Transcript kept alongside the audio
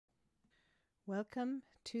Welcome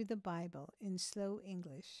to the Bible in Slow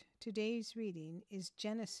English. Today's reading is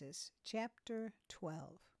Genesis chapter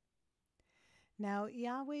 12. Now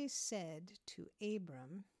Yahweh said to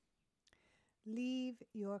Abram, "Leave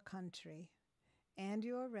your country and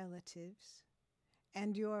your relatives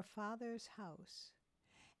and your father's house,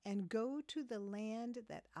 and go to the land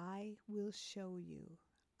that I will show you.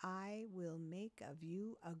 I will make of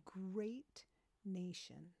you a great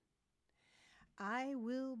nation. I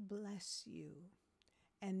will bless you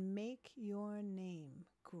and make your name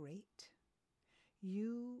great.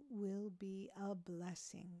 You will be a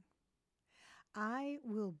blessing. I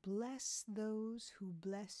will bless those who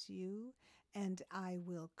bless you, and I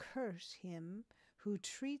will curse him who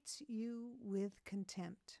treats you with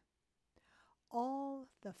contempt. All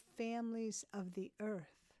the families of the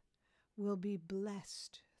earth will be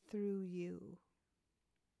blessed through you."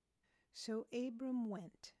 So Abram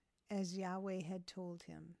went as Yahweh had told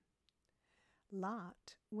him.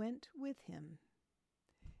 Lot went with him.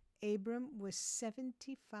 Abram was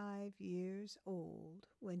 75 years old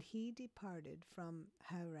when he departed from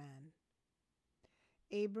Haran.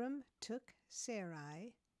 Abram took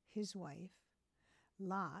Sarai, his wife,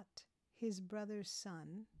 Lot, his brother's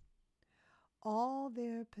son, all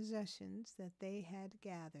their possessions that they had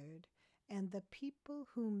gathered, and the people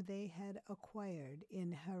whom they had acquired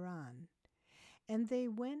in Haran, and they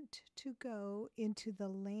went to go into the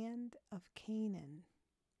land of Canaan.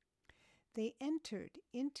 They entered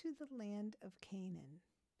into the land of Canaan.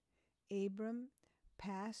 Abram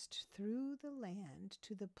passed through the land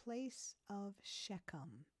to the place of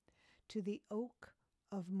Shechem, to the oak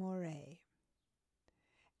of Moreh.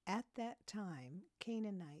 At that time,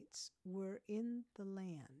 Canaanites were in the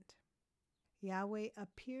land. Yahweh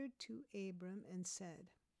appeared to Abram and said,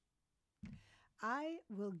 "I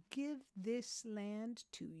will give this land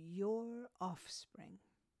to your offspring."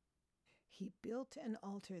 He built an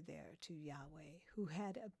altar there to Yahweh, who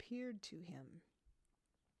had appeared to him.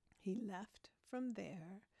 He left from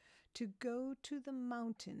there to go to the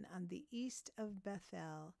mountain on the east of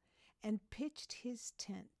Bethel and pitched his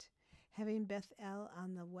tent, having Bethel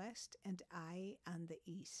on the west and Ai on the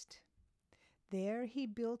east. There he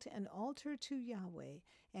built an altar to Yahweh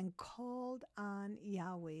and called on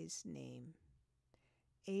Yahweh's name.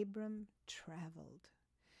 Abram traveled,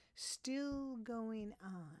 still going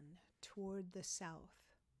on toward the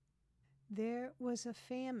south. There was a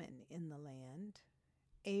famine in the land.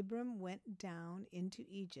 Abram went down into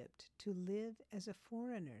Egypt to live as a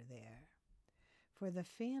foreigner there, for the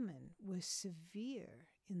famine was severe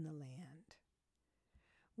in the land.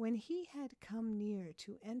 When he had come near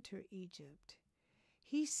to enter Egypt,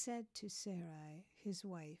 he said to Sarai, his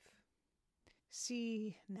wife,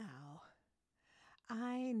 "See now,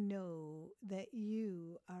 I know that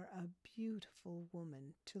you are a beautiful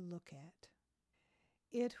woman to look at.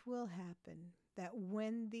 It will happen that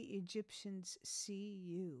when the Egyptians see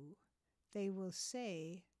you, they will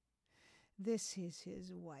say, 'This is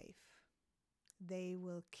his wife.' They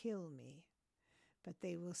will kill me, but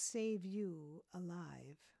they will save you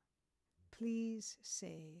alive. Please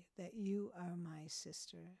say that you are my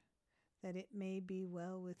sister, that it may be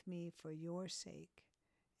well with me for your sake,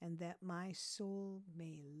 and that my soul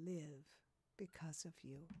may live because of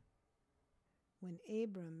you." When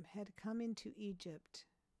Abram had come into Egypt,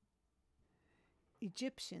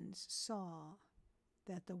 Egyptians saw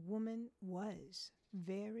that the woman was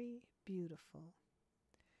very beautiful.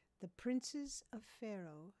 The princes of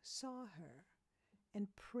Pharaoh saw her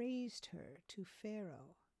and praised her to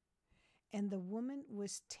Pharaoh, and the woman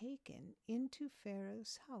was taken into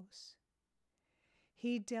Pharaoh's house.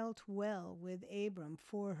 He dealt well with Abram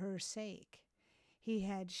for her sake. He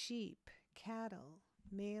had sheep, cattle,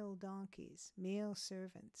 male donkeys, male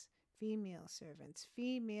servants, female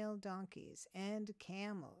donkeys, and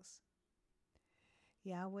camels.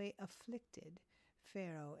 Yahweh afflicted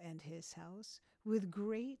Pharaoh and his house with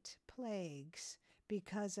great plagues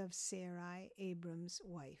because of Sarai, Abram's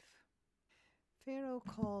wife. Pharaoh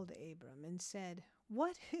called Abram and said,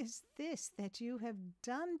 "What is this that you have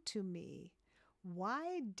done to me?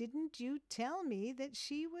 Why didn't you tell me that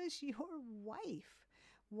she was your wife?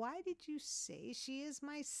 Why did you say she is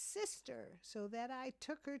my sister, so that I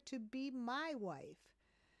took her to be my wife?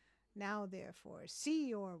 Now, therefore, see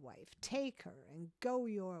your wife, take her, and go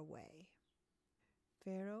your way."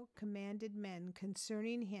 Pharaoh commanded men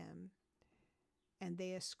concerning him, and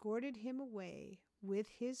they escorted him away with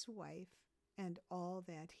his wife and all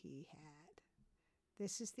that he had.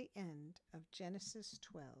 This is the end of Genesis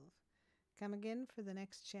 12. Come again for the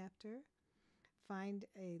next chapter. Find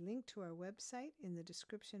a link to our website in the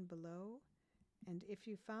description below. And if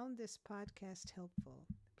you found this podcast helpful,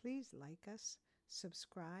 Please like us,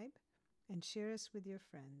 subscribe, and share us with your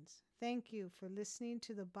friends. Thank you for listening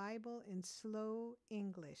to the Bible in Slow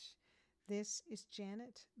English. This is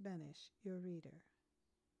Janet Benish, your reader.